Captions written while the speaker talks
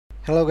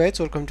Hello guys,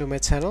 welcome to my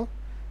channel.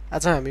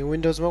 आज हामी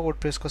विन्डोजमा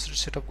WordPress कसरी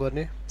सेटअप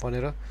गर्ने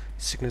भनेर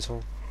सिक्ने छौं।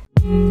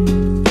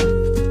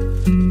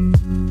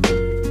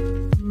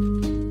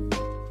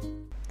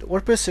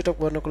 वर्डप्रेस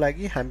सेटअप गर्नको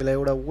लागि हामीलाई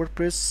एउटा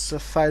वर्डप्रेस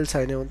फाइल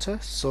चाहिने हुन्छ।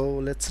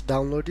 So let's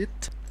download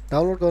it.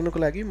 Download गर्नको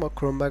लागि म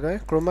क्रोममा गए।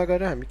 क्रोममा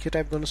गएर हामी के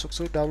टाइप गर्न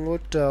सक्छौं?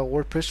 डाउनलोड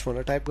वर्डप्रेस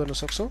भनेर टाइप गर्न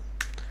सक्छौं।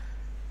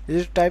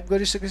 यदि टाइप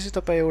गरिसकेपछि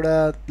तपाई एउटा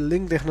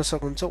लिंक देख्न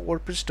सक्नुहुन्छ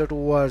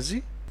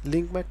wordpress.org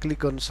लिंकमा क्लिक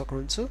गर्न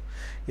सक्नुहुन्छ।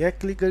 यहाँ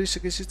क्लिक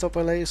गरिसकेपछि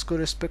तपाईलाई यसको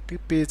रेस्पेक्टिभ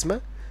पेजमा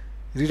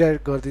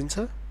रिडाइरेक्ट गर्दिन्छ।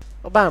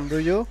 अब हाम्रो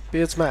यो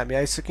पेजमा हामी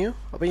आइसक्यौं।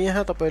 अब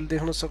यहाँ तपाईले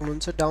देख्न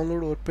सक्नुहुन्छ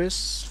डाउनलोड वर्डप्रेस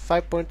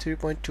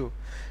 5.3.2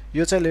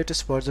 यो चाहिँ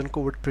लेटेस्ट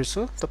भर्जनको वर्डप्रेस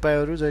हो।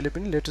 तपाईहरु जहिले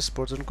पनि लेटेस्ट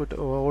भर्जनको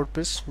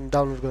वर्डप्रेस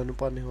डाउनलोड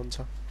गर्नुपर्ने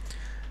हुन्छ।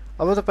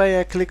 अब तपाई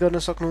यहाँ क्लिक गर्न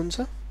सक्नुहुन्छ।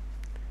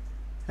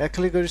 यहाँ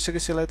क्लिक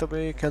गरिसकेपछि यसलाई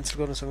तपाई क्यान्सल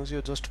गर्न सक्नुहुन्छ।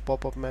 यो जस्ट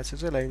पपअप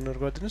मेसेज हो, यसलाई इग्नोर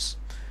गरिदिनुस्।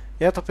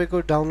 यहाँ तपाईको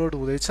डाउनलोड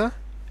हुँदैछ।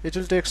 It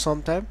will take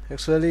some time.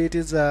 Actually it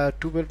is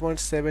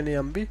 12.7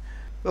 MB.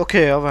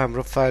 Okay, अब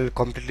हाम्रो फाइल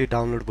कम्प्लिटली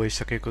डाउनलोड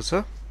भइसकेको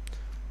छ।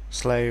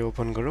 यसलाई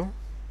ओपन गरौँ।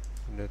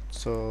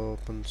 Let's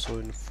open so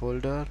in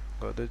folder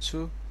गर्दैछु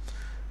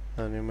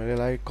अनि मैले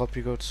यसलाई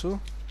कपी गर्छु।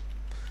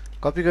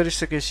 कपी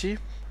गरिसकेपछि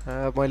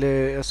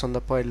मैले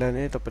यसभन्दा पहिला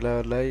नै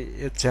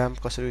तपाईलाई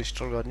ज्याम कसरी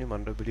इन्स्टल गर्ने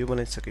भनेर भिडियो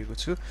बनाइसकेको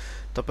छु।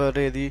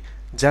 तपाईहरुले यदि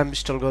ज्याम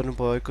इन्स्टल गर्नु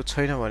भएको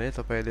छैन भने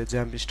तपाईले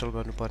ज्याम इन्स्टल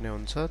गर्नुपर्ने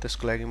हुन्छ।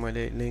 त्यसको लागि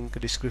मैले लिंक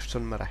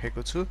डिस्क्रिप्सनमा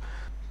राखेको छु,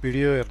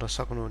 भिडियो हेर्न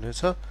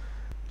सक्नुहुनेछ।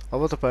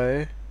 अब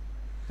तपाई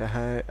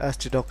यहाँ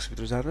htdocs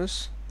भित्र जानुस्।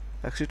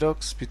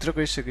 htdocs भित्र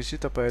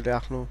गइसकेपछि तपाईले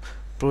आफ्नो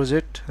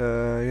प्रोजेक्ट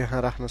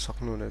यहाँ राख्न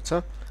सक्नुहुनेछ।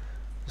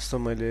 जस्तो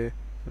मैले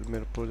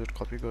मेरो प्रोजेक्ट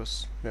कपी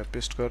गर्छु, यहाँ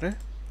पेस्ट गरे।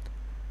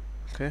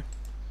 ओके,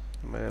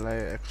 मैले यसलाई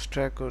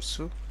एक्सट्र्याक्ट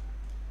गर्छु।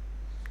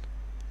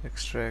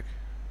 Extract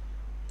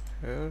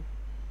here.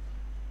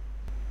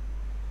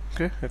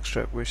 ओके,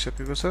 एक्सट्र्याक्ट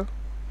भइसकेको छ।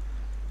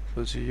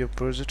 पछि यो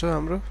प्रोजेक्ट हो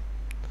हाम्रो।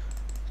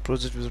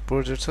 प्रोजेक्ट भित्र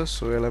प्रोजेक्ट छ।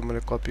 सो यसलाई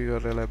मैले कपी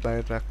गरेर यसलाई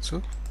बाहिर राख्छु।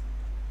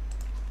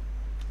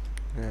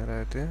 यहाँ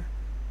राखे।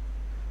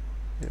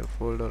 यो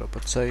फोल्डर अब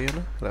चाहिएन,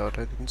 यसलाई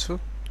हटाइदिन्छु।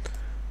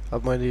 अब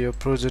मैले यो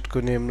प्रोजेक्टको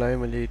नेमलाई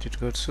मैले एडिट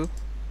गर्छु।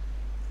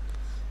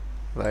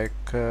 लाइक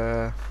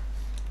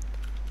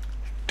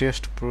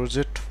टेस्ट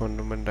प्रोजेक्ट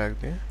भन्नु मन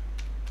राख्दिए।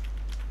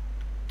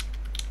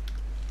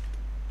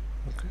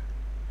 Okay,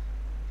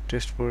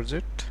 test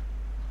project.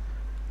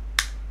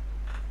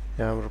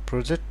 यहाँ हाम्रो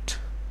प्रोजेक्ट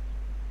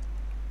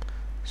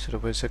सुरु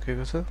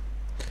भइसकेको छ।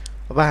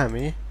 अब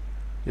हामी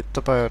यो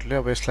तपाईहरुले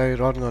अब यसलाई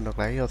रन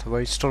गर्नको लागि अथवा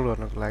इन्स्टल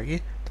गर्नको लागि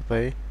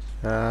तपाई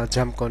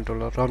ज्याम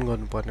कन्ट्रोलर रन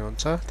गर्नुपर्ने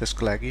हुन्छ।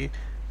 त्यसको लागि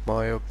म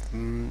यो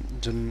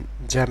जुन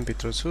ज्याम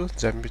भित्र छु,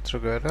 ज्याम भित्र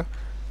गएर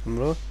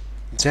हाम्रो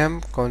ज्याम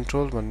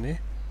कन्ट्रोल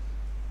भन्ने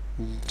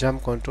ज्याम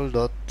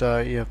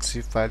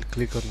control.exe फाइल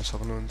क्लिक गर्न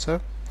सक्नुहुन्छ।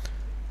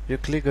 यो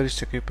क्लिक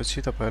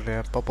गरिसकेपछि तपाईहरुले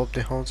यहाँ पपअप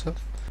देखाउँछ।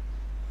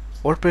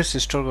 वर्डप्रेस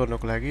इन्स्टल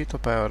गर्नको लागि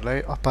तपाईहरुलाई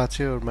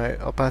अपाचे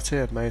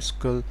एन्ड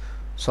माइस्कुल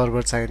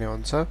सर्भर चाहिने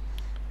हुन्छ।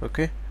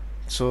 ओके,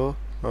 सो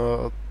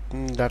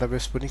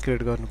डाटाबेस पनि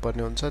क्रिएट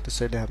गर्नुपर्ने हुन्छ।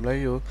 त्यसैले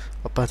हामीलाई यो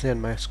अपाचे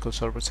एन्ड माइस्कुल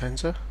सर्भर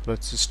चाहिन्छ।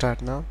 Let's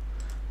start now.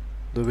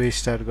 दुवै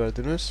स्टार्ट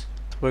गरिदिनुस्।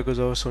 तपाईको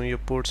जबसम्म यो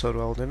पोर्ट्सहरु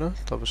आउँदैन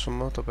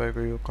तबसम्म तपाईको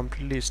यो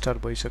कम्प्लिटली स्टार्ट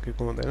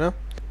भइसकेको हुँदैन।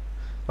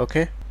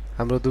 ओके,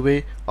 हाम्रो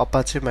दुवै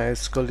अपाचे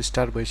माइस्कुल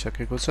स्टार्ट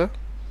भइसकेको छ।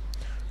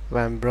 अब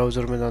हामी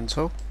ब्राउजरमा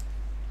जान्छौं।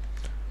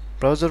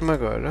 ब्राउजरमा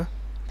गएर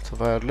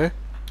तपाईहरुले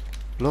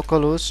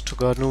लोकल होस्ट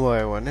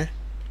गर्नुभयो भने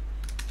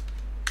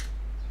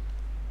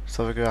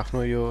तपाईको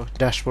आफ्नो यो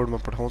ड्याशबोर्डमा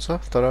पठाउँछ।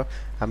 तर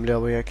हामीले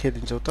अब यहाँ के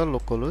दिन्छौं त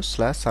लोकल होस्ट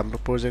स्ल्याश हाम्रो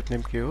प्रोजेक्ट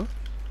नेम के हो?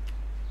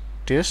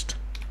 Test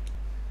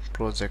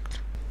project.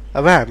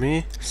 अब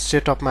हामी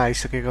सेटअपमा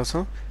आइसकेका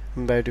छौं।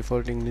 बाइ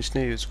डिफल्ट इंग्लिश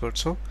नै युज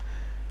गर्छौं।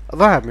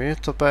 अब हामी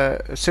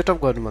तपाई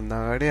सेटअप गर्नुभन्दा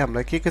अगाडि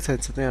हामीलाई के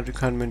चाहिन्छ त यहाँ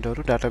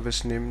रिक्वायरमेन्टहरु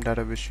database name,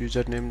 database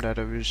user name,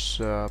 database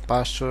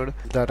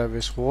password,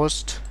 database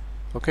host,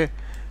 okay,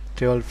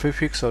 table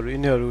प्रिफिक्सहरु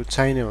यिनीहरु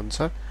चाहिने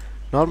हुन्छ।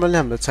 नर्मली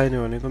हामीलाई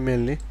चाहिने भनेको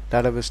mainly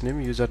database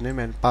name, user name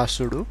and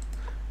password हो।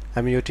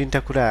 हामी यो तीनटा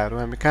कुराहरु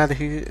हामी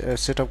कहाँदेखि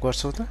सेटअप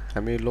गर्छौं त?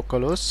 हामी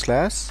local host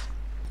slash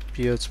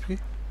php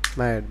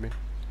myadmin।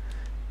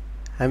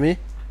 हामी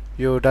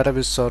यो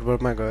डाटाबेस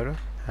सर्भरमा गएर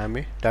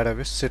हामी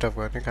डाटाबेस सेटअप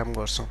गर्ने काम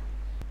गर्छौं।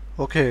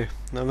 ओके,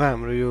 अब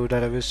हाम्रो यो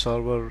डाटाबेस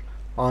सर्भर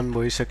अन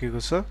भइसकेको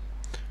छ।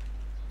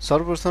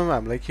 सर्वप्रथम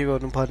हामीलाई के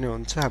गर्नुपर्ने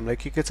हुन्छ? हामीलाई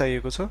के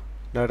चाहिएको छ?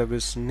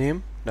 Database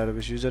name,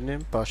 database user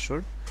name,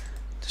 password.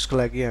 त्यसको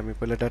लागि हामी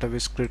पहिला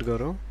डाटाबेस क्रिएट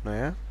गरौँ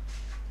नयाँ।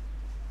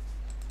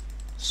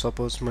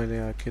 सपोज मैले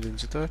यहाँ के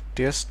दिन्छु त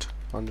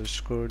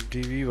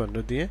test_db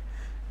भनेर दिए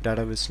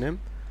डाटाबेस नेम।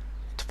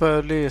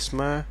 तपाईहरुले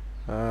यसमा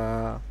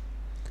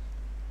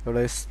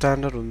एउटा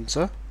स्ट्यान्डर्ड हुन्छ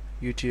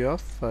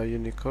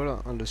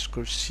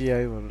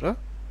UTF-Unicode_CI भनेर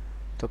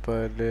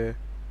तपाईहरुले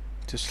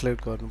त्यो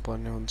सिलेक्ट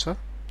गर्नुपर्ने हुन्छ। Let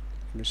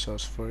me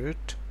search for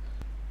it.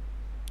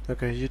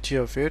 Okay,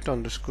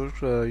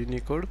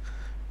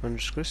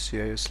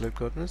 UTF-8_Unicode_CI select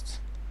गर्नुस्।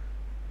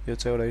 यो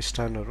चाहिँ एउटा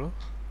स्ट्यान्डर्ड हो।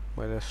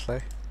 मैले यसलाई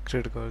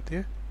क्रिएट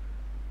गरिदिए।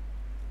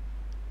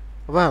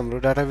 अब हाम्रो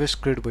डाटाबेस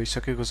क्रिएट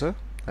भइसकेको छ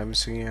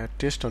हामीसँग यहाँ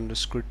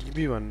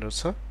test_db भनेर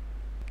छ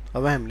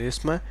अब हामीले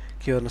यसमा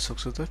के गर्न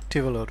सक्छौं त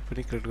टेबलहरु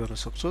पनि क्रिएट गर्न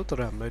सक्छौं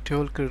तर हामीलाई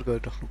टेबल क्रिएट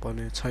गरिराख्नु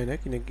पर्ने छैन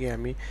किनकि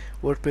हामी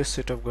वर्डप्रेस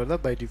सेटअप गर्दा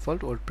बाइ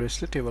डिफल्ट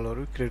वर्डप्रेसले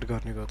टेबलहरु क्रिएट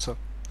गर्ने गर्छ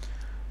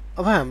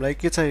अब हामीलाई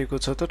के चाहिएको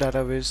छ त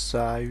database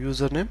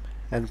user name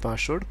and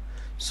password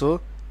so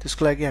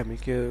त्यसको लागि हामी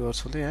के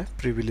गर्छौं त यहाँ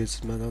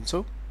प्रिभिलेजमा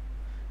जान्छौं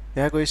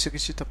यहाँ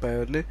गइसकेपछि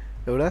तपाईहरुले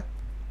एउटा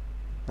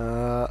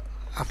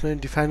आफ्नो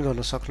डिफाइन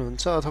गर्न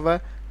सक्नुहुन्छ अथवा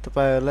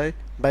तपाईहरुलाई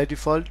बाइ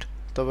डिफल्ट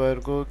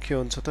तपाईहरुको के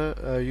हुन्छ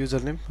त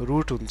युजर नेम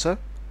रुट हुन्छ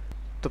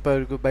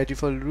तपाईहरुको by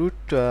default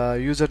root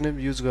user name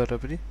use गरेर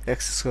पनि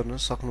एक्सेस गर्न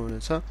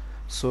सक्नुहुनेछ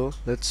सो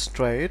लेट्स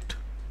ट्राई इट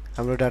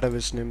हाम्रो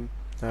डाटाबेस नेम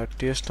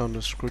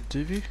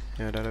test_db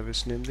यहाँ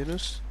डाटाबेस नेम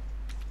दिनुस्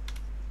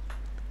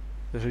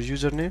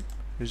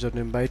user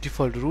name by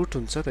default root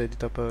हुन्छ त यदि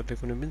तपाईहरुले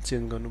कुनै पनि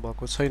चेन्ज गर्नु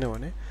भएको छैन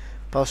भने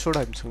पासवर्ड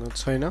हामीसँग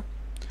छैन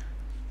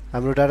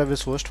हाम्रो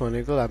डाटाबेस होस्ट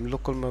भनेको हामी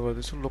लोकलमा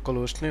गर्दैछौं लोकल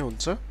होस्ट नै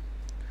हुन्छ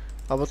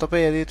अब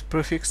तपाई यदि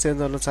प्रिफिक्स चेन्ज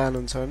गर्न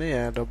चाहनुहुन्छ भने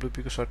यहाँ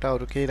wp को सट्टा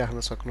अरु केही राख्न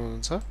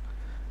सक्नुहुन्छ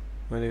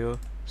मैले यो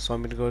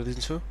सबमिट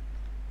गर्दिन्छु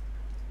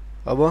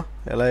अब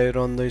यसलाई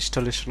रन द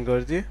इन्स्टलेसन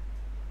गरिदिए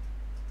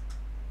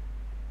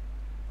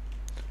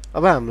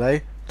अब हामीलाई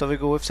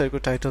तपाईको वेबसाइटको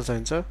टाइटल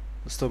चाहिन्छ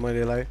जस्तो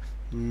मैले यसलाई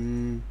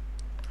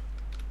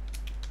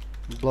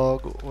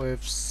ब्लग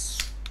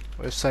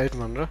वेबसाइट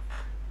भनेर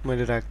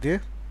मैले राख्दिए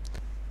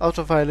अब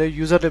तपाईले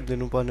युजर नेम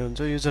दिनुपर्ने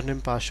हुन्छ युजर नेम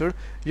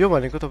पासवर्ड यो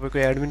भनेको तपाईको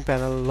एडमिन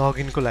प्यानल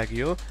लगइनको लागि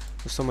हो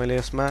जस्तो मैले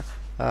यसमा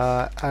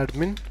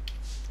admin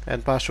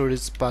and password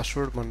is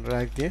password भनेर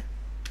राख्दिए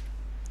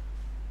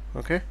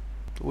ओके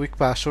विक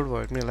पासवर्ड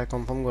भयो भने यसलाई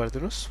कन्फर्म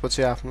गरिदिनुस्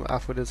पछि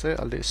आफूले चाहिँ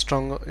अलि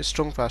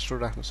स्ट्रङ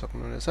पासवर्ड राख्न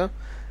सक्नुहुनेछ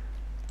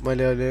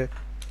मैले अहिले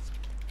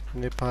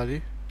नेपाली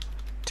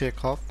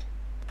TechHub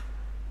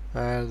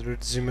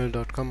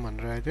 @gmail.com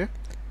भनेर राख्दिए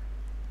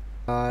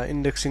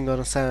इन्डेक्सिङ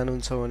गर्न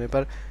चाहनुहुन्छ भने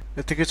पर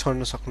यतिकै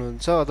छोड्न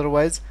सक्नुहुन्छ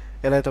अदरवाइज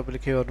यसलाई तपाईले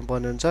के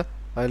गर्नुपर्ने हुन्छ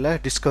यसलाई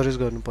डिस्करेज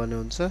गर्नुपर्ने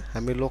हुन्छ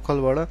हामी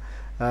लोकलबाट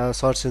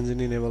सर्च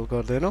इन्जिन इनेबल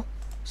गर्दैनौ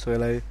सो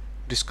यसलाई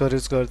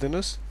डिस्करेज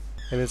गर्दिनुस्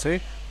यसले चाहिँ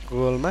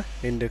गुगलमा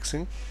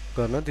इन्डेक्सिङ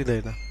गर्न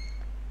दिदैन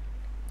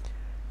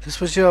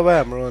त्यसपछि अब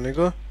हाम्रो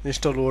भनेको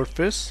इन्स्टल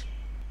वर्डप्रेस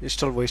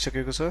इन्स्टल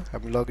भइसकेको छ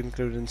हामी लगइन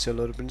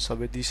क्रेडेन्शियलहरु पनि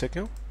सबै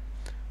दिइसक्यौं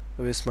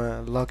अब यसमा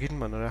लगइन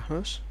भनेर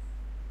राख्नुस्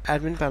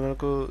एडमिन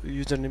प्यानलको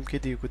युजर नेम के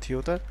दिएको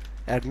थियो त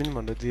एडमिन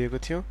भनेर दिएको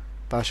थियो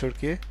पासवर्ड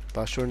के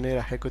पासवर्ड नै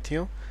राखेको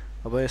थियौ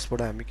अब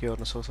यसबाट हामी के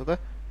गर्न सक्छौं त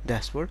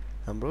ड्याशबोर्ड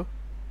हाम्रो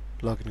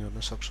लगइन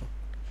गर्न सक्छौं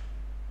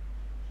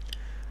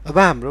अब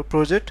हाम्रो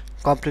प्रोजेक्ट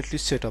कम्प्लिटली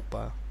सेटअप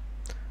भयो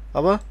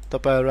अब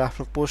तपाईहरु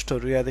आफ्नो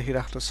पोस्टहरु यहाँदेखि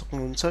राख्न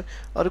सक्नुहुन्छ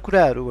अरु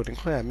कुराहरु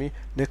भनेको हामी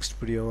नेक्स्ट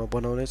भिडियोमा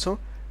बनाउने छौं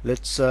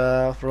लेट्स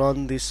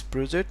रन दिस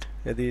प्रोजेक्ट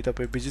यदि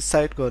तपाई विजिट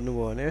साइट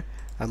गर्नुभयो भने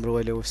हाम्रो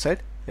अहिले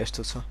वेबसाइट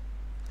यस्तो छ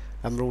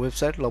हाम्रो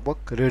वेबसाइट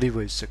लगभग रेडी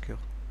भइसक्यो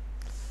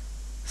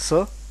so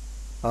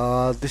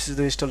this is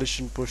the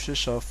installation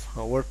process of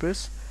WordPress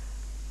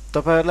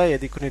तपाईहरुलाई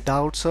यदि कुनै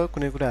डाउट छ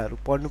कुनै कुराहरु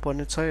पढ्नु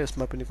पर्ने छ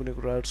यसमा पनि कुनै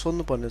कुराहरु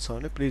सोध्नु पर्ने छ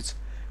भने प्लिज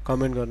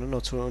कमेन्ट गर्न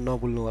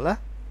नभुल्नु होला